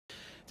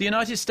The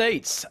United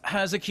States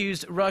has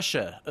accused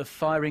Russia of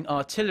firing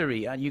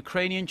artillery at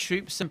Ukrainian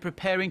troops and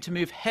preparing to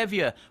move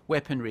heavier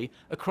weaponry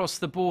across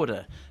the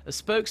border. A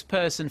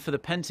spokesperson for the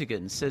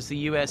Pentagon says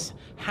the US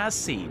has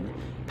seen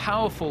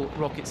powerful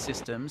rocket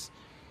systems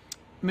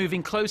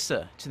moving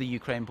closer to the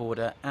Ukraine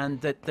border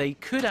and that they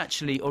could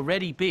actually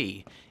already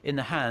be in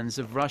the hands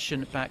of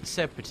Russian-backed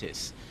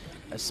separatists.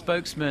 A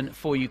spokesman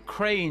for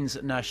Ukraine's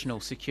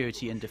National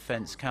Security and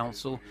Defense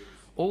Council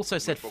also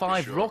said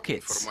 5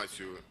 rockets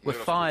were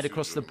fired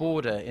across the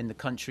border in the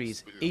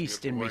country's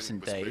east in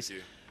recent days.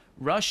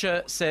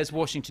 Russia says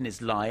Washington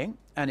is lying,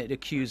 and it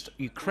accused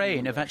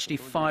Ukraine of actually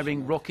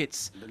firing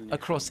rockets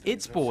across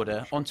its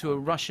border onto a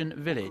Russian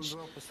village.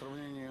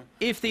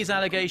 If these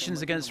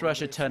allegations against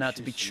Russia turn out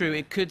to be true,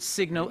 it could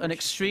signal an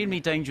extremely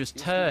dangerous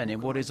turn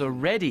in what is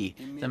already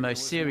the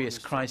most serious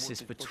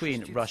crisis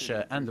between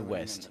Russia and the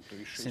West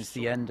since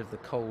the end of the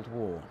Cold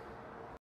War.